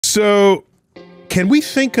So can we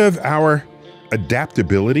think of our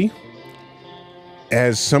adaptability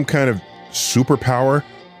as some kind of superpower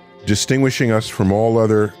distinguishing us from all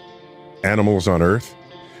other animals on Earth?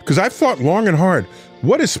 Because I've thought long and hard,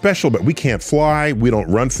 what is special, but we can't fly, we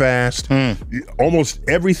don't run fast. Almost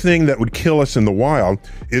everything that would kill us in the wild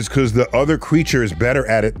is because the other creature is better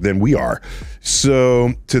at it than we are.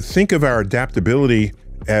 So to think of our adaptability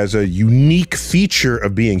as a unique feature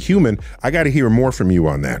of being human, I got to hear more from you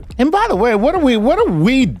on that. And by the way, what are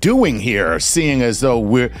we doing here, seeing as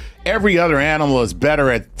though every other animal is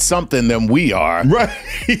better at something than we are? Right.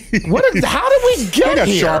 How did we get They got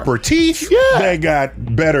here? sharper teeth. Yeah. They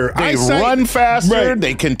got better They eyesight. run faster. Right.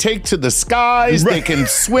 They can take to the skies. Right. They can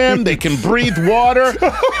swim. They can breathe water.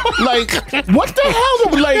 Like, what the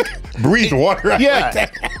hell? Like, Breathe water. I yeah. like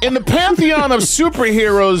that. In the pantheon of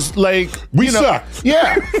superheroes, like We suck.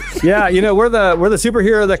 Yeah. Yeah, you know, we're the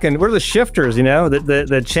superhero we're the shifters, you know,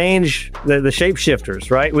 the change, the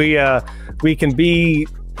shapeshifters, right? We can be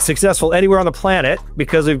successful anywhere on the planet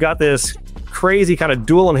because we've got this crazy kind of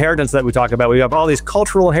dual inheritance that we talk about. We have all these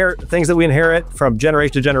cultural things that we inherit from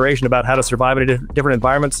generation to generation about how to survive in different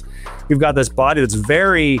environments. We've got this body that's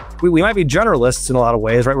we might be generalists in a lot of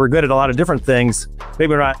ways, right? We're good at a lot of different things. Maybe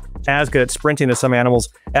we're not as good at sprinting as some animals,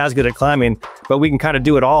 as good at climbing, but we can kind of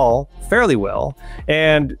do it all fairly well.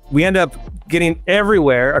 And we end up getting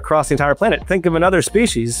everywhere across the entire planet. Think of another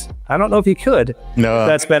species, I don't know if you could, No.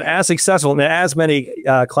 that's been as successful in as many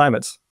climates.